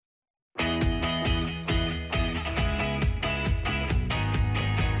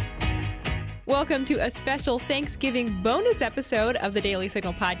Welcome to a special Thanksgiving bonus episode of the Daily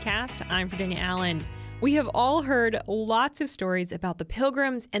Signal podcast. I'm Virginia Allen. We have all heard lots of stories about the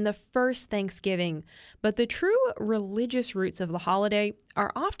Pilgrims and the first Thanksgiving, but the true religious roots of the holiday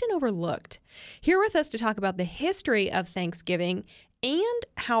are often overlooked. Here with us to talk about the history of Thanksgiving and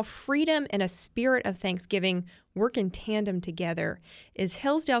how freedom and a spirit of Thanksgiving work in tandem together is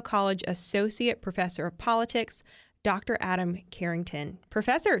Hillsdale College Associate Professor of Politics, Dr. Adam Carrington.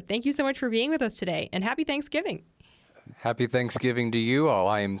 Professor, thank you so much for being with us today, and happy Thanksgiving. Happy Thanksgiving to you all.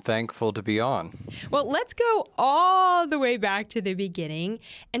 I am thankful to be on. Well, let's go all the way back to the beginning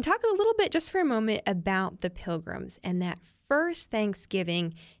and talk a little bit just for a moment about the Pilgrims and that first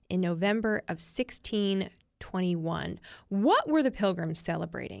Thanksgiving in November of 1621. What were the Pilgrims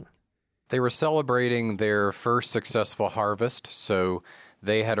celebrating? They were celebrating their first successful harvest, so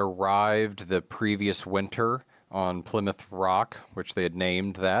they had arrived the previous winter on Plymouth Rock, which they had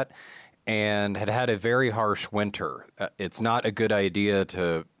named that, and had had a very harsh winter. It's not a good idea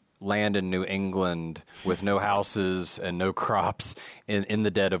to land in New England with no houses and no crops in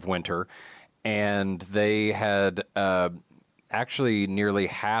the dead of winter. And they had actually nearly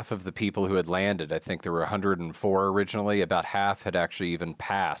half of the people who had landed, I think there were 104 originally, about half had actually even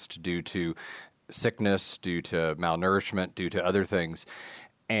passed due to sickness, due to malnourishment, due to other things.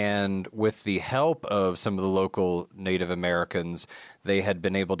 And with the help of some of the local Native Americans, they had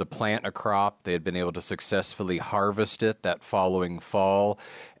been able to plant a crop. They had been able to successfully harvest it that following fall.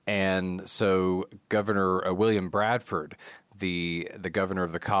 And so Governor William Bradford, the governor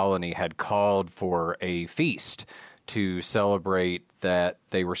of the colony, had called for a feast to celebrate that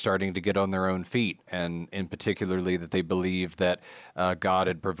they were starting to get on their own feet, and in particularly that they believed that God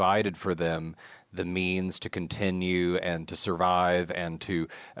had provided for them the means to continue and to survive and to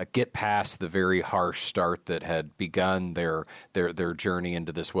get past the very harsh start that had begun their journey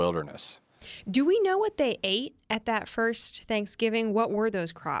into this wilderness. Do we know what they ate at that first Thanksgiving? What were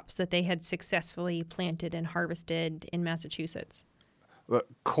those crops that they had successfully planted and harvested in Massachusetts? Well,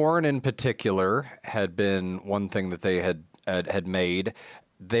 corn in particular had been one thing that they had made.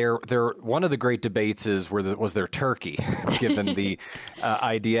 One of the great debates was their turkey, given the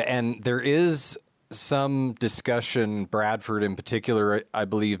idea. And there is some discussion, Bradford in particular, I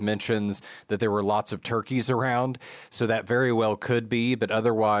believe, mentions that there were lots of turkeys around. So that very well could be, but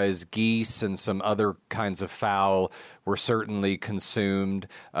otherwise geese and some other kinds of fowl were certainly consumed,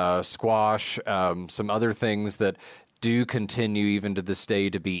 squash, some other things that do continue even to this day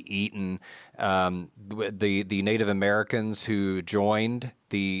to be eaten. The Native Americans who joined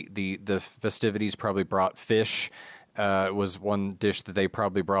the festivities probably brought fish. Was one dish that they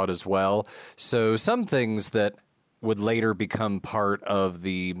probably brought as well. So some things that would later become part of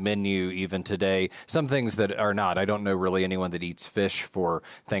the menu even today. Some things that are not. I don't know really anyone that eats fish for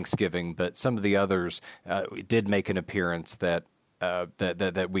Thanksgiving, but some of the others did make an appearance that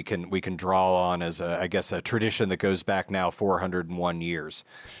we can draw on as I guess a tradition that goes back now 401 years.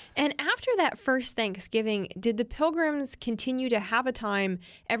 And after that first Thanksgiving, did the Pilgrims continue to have a time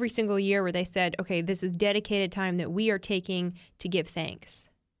every single year where they said, okay, this is dedicated time that we are taking to give thanks?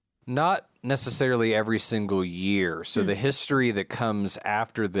 Not necessarily every single year. So the history that comes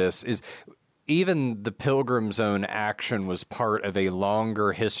after this is even the Pilgrims' own action was part of a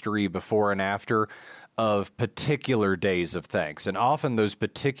longer history before and after of particular days of thanks. And often those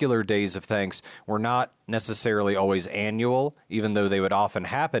particular days of thanks were not necessarily always annual, even though they would often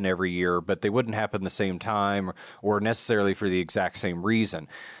happen every year, but they wouldn't happen the same time or necessarily for the exact same reason.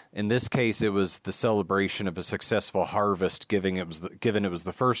 In this case, it was the celebration of a successful harvest, given it was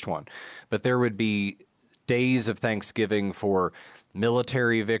the first one. But there would be days of Thanksgiving for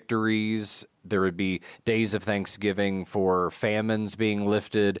military victories. There would be days of Thanksgiving for famines being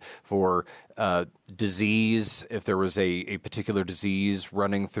lifted, for disease, if there was a particular disease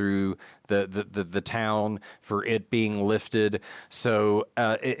running through the town, for it being lifted. So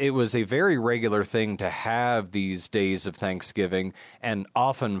it was a very regular thing to have these days of Thanksgiving, and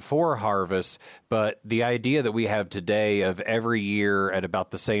often for harvest. But the idea that we have today of every year at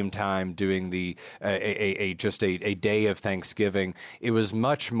about the same time doing just a day of Thanksgiving, it was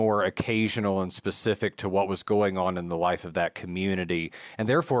much more occasional and specific to what was going on in the life of that community. And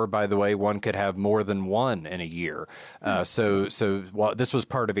therefore, by the way, one could have more than one in a year. So while this was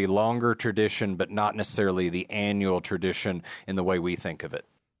part of a longer tradition, but not necessarily the annual tradition in the way we think of it.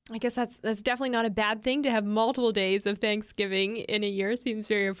 I guess that's definitely not a bad thing to have multiple days of Thanksgiving in a year. Seems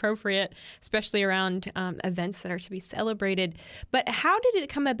very appropriate, especially around events that are to be celebrated. But how did it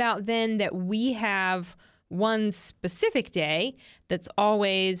come about then that we have one specific day that's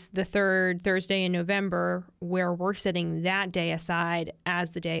always the third Thursday in November where we're setting that day aside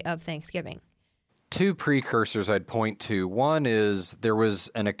as the day of Thanksgiving? two precursors I'd point to. One is there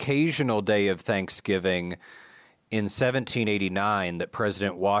was an occasional day of Thanksgiving in 1789 that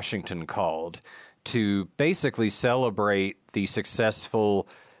President Washington called to basically celebrate the successful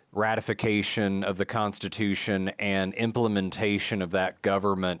ratification of the Constitution and implementation of that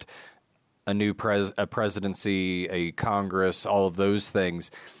government, a new presidency, a Congress, all of those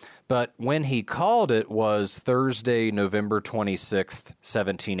things. But when he called it was Thursday, November 26th,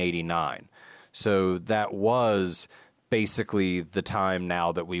 1789. So that was basically the time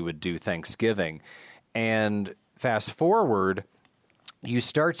now that we would do Thanksgiving. And fast forward, you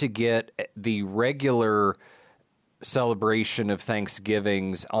start to get the regular celebration of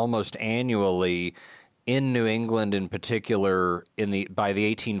Thanksgivings almost annually in New England in particular. By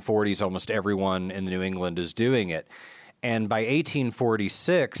the 1840s, almost everyone in New England is doing it. And by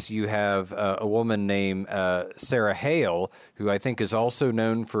 1846, you have a woman named Sarah Hale, who I think is also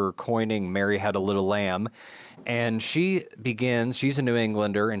known for coining Mary Had a Little Lamb. And she's a New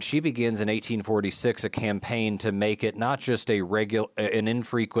Englander, and she begins in 1846 a campaign to make it not just an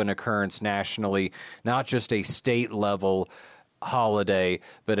infrequent occurrence nationally, not just a state-level holiday,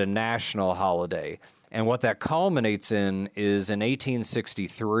 but a national holiday. And what that culminates in is in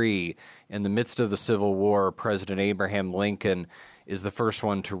 1863, in the midst of the Civil War, President Abraham Lincoln is the first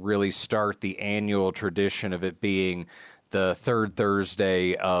one to really start the annual tradition of it being the third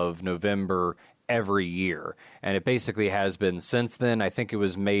Thursday of November every year. And it basically has been since then. I think it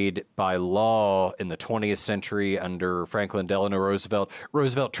was made by law in the 20th century under Franklin Delano Roosevelt.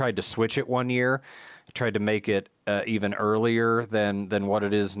 Roosevelt tried to switch it one year, tried to make it even earlier than what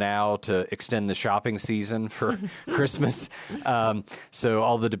it is now to extend the shopping season for Christmas. So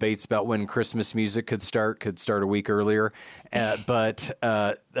all the debates about when Christmas music could start a week earlier. But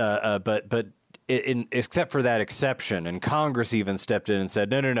except for that exception, and Congress even stepped in and said,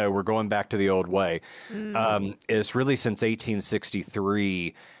 no, we're going back to the old way. It's really since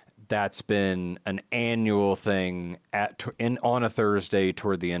 1863 that's been an annual thing on a Thursday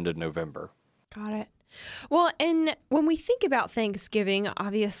toward the end of November. Got it. Well, and when we think about Thanksgiving,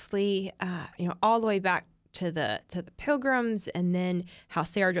 obviously, all the way back to the Pilgrims, and then how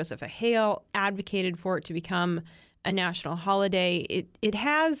Sarah Joseph Hale advocated for it to become a national holiday, it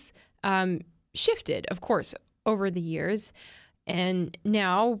has shifted, of course, over the years. And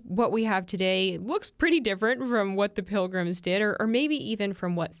now what we have today looks pretty different from what the Pilgrims did, or maybe even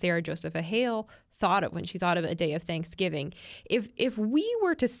from what Sarah Joseph Hale thought of when she thought of a day of Thanksgiving. If we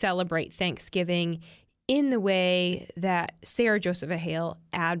were to celebrate Thanksgiving in the way that Sarah Joseph Hale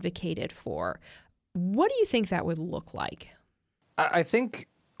advocated for, what do you think that would look like? I think,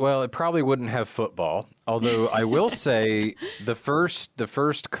 well, it probably wouldn't have football, although I will say the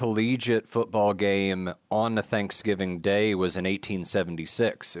first collegiate football game on a Thanksgiving Day was in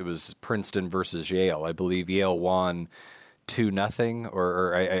 1876. It was Princeton versus Yale. I believe Yale won 2-0,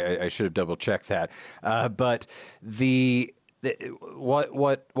 or I should have double checked that. But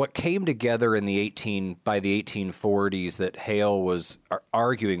what came together by the 1840s that Hale was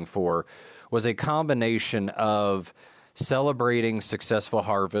arguing for was a combination of celebrating successful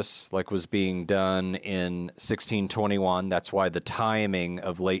harvests, like was being done in 1621. That's why the timing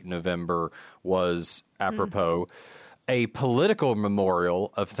of late November was apropos. A political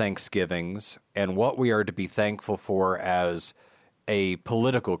memorial of Thanksgivings and what we are to be thankful for as a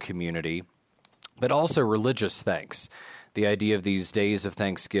political community, but also religious thanks. The idea of these days of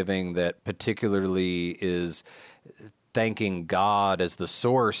Thanksgiving that particularly is thanking God as the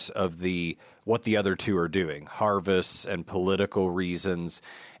source of what the other two are doing, harvests and political reasons.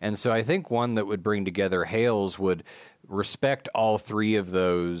 And so I think one that would bring together Hales would respect all three of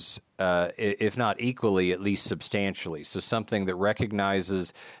those, if not equally, at least substantially. So something that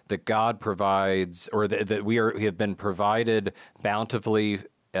recognizes that God provides, or that we have been provided bountifully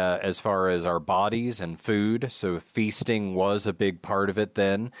as far as our bodies and food. So feasting was a big part of it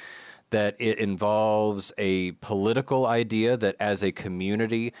then. That it involves a political idea that as a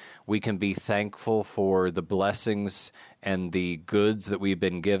community, we can be thankful for the blessings and the goods that we've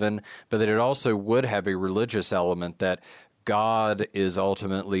been given, but that it also would have a religious element that God is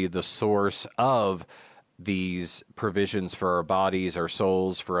ultimately the source of these provisions for our bodies, our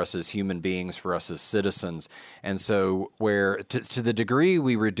souls, for us as human beings, for us as citizens. And so where to the degree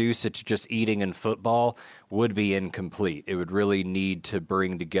we reduce it to just eating and football would be incomplete. It would really need to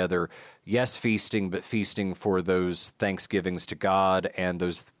bring together, yes, feasting, but feasting for those Thanksgivings to God and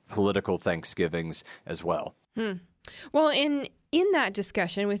those political Thanksgivings as well. Well, in that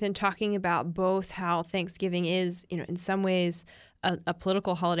discussion, within talking about both how Thanksgiving is, in some ways a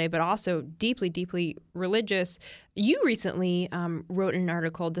political holiday, but also deeply, deeply religious. You recently wrote an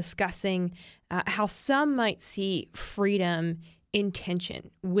article discussing how some might see freedom in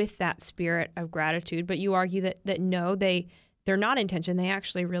tension with that spirit of gratitude, but you argue that no, they're not in tension. They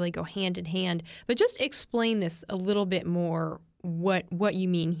actually really go hand in hand. But just explain this a little bit more, what you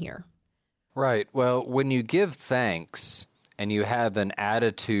mean here. Right. Well, when you give thanks and you have an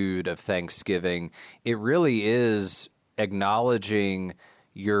attitude of thanksgiving, it really is acknowledging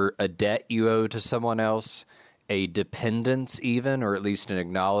a debt you owe to someone else, a dependence even, or at least an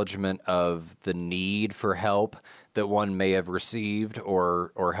acknowledgement of the need for help that one may have received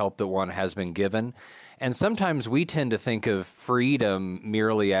or help that one has been given. And sometimes we tend to think of freedom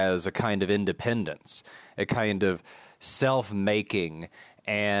merely as a kind of independence, a kind of self-making,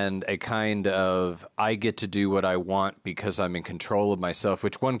 and a kind of I get to do what I want because I'm in control of myself,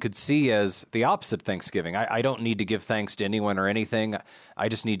 which one could see as the opposite of Thanksgiving. I don't need to give thanks to anyone or anything. I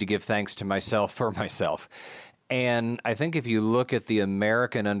just need to give thanks to myself for myself. And I think if you look at the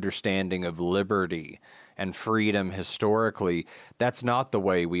American understanding of liberty and freedom historically, that's not the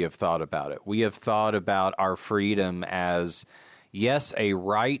way we have thought about it. We have thought about our freedom as, yes, a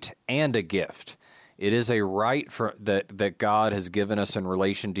right and a gift. It is a right that God has given us in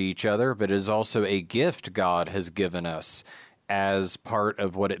relation to each other, but it is also a gift God has given us as part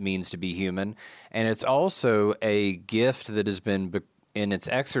of what it means to be human. And it's also a gift that has been, in its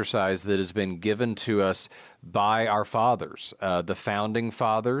exercise, that has been given to us by our fathers, the founding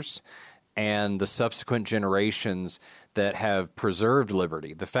fathers, and the subsequent generations that have preserved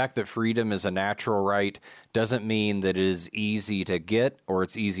liberty. The fact that freedom is a natural right doesn't mean that it is easy to get or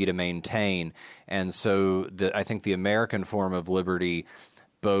it's easy to maintain. And so I think the American form of liberty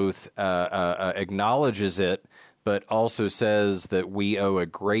both acknowledges it, but also says that we owe a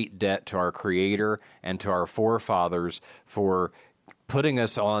great debt to our Creator and to our forefathers for putting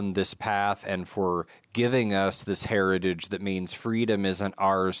us on this path and for giving us this heritage that means freedom isn't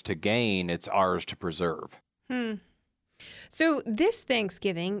ours to gain, it's ours to preserve. So this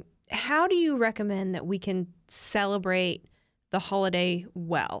Thanksgiving, how do you recommend that we can celebrate the holiday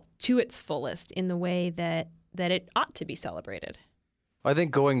well, to its fullest, in the way that it ought to be celebrated? I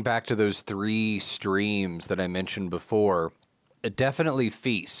think going back to those three streams that I mentioned before, definitely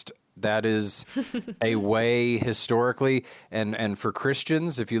feast. That is a way historically, and for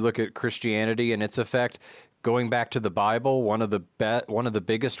Christians, if you look at Christianity and its effect, going back to the Bible, one of the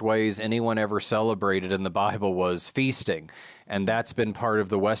biggest ways anyone ever celebrated in the Bible was feasting, and that's been part of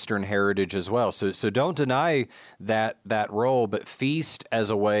the Western heritage as well. So don't deny that role, but feast as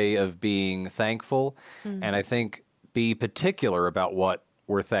a way of being thankful, and I think be particular about what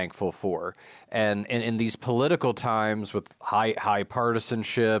we're thankful for. And in these political times with high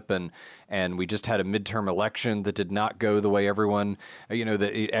partisanship, and we just had a midterm election that did not go the way everyone,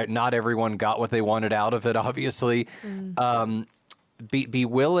 not everyone got what they wanted out of it, obviously. Be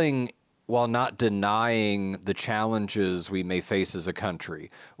willing, while not denying the challenges we may face as a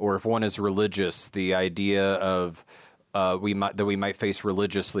country, or if one is religious, the idea of we might face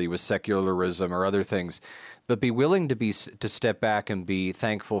religiously with secularism or other things, but be willing to step back and be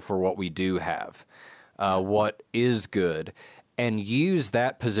thankful for what we do have, what is good, and use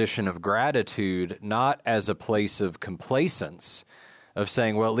that position of gratitude not as a place of complacence, of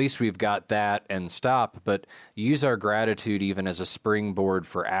saying, well, at least we've got that and stop, but use our gratitude even as a springboard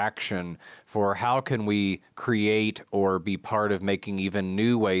for action for how can we create or be part of making even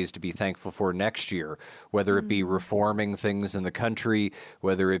new ways to be thankful for next year, whether it be reforming things in the country,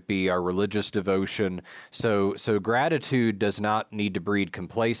 whether it be our religious devotion. So gratitude does not need to breed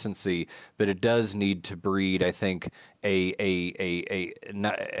complacency, but it does need to breed, I think, an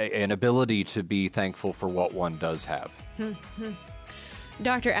ability to be thankful for what one does have.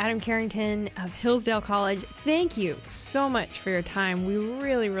 Dr. Adam Carrington of Hillsdale College, thank you so much for your time. We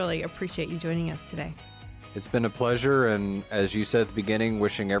really, really appreciate you joining us today. It's been a pleasure, and as you said at the beginning,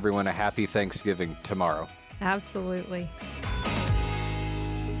 wishing everyone a happy Thanksgiving tomorrow. Absolutely.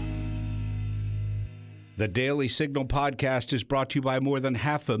 The Daily Signal podcast is brought to you by more than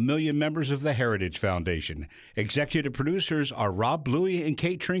 500,000 members of the Heritage Foundation. Executive producers are Rob Bluey and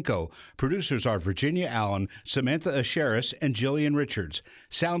Kate Trinko. Producers are Virginia Allen, Samantha Asheris, and Jillian Richards.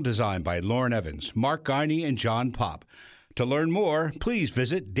 Sound design by Lauren Evans, Mark Guiney, and John Pop. To learn more, please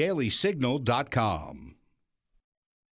visit dailysignal.com.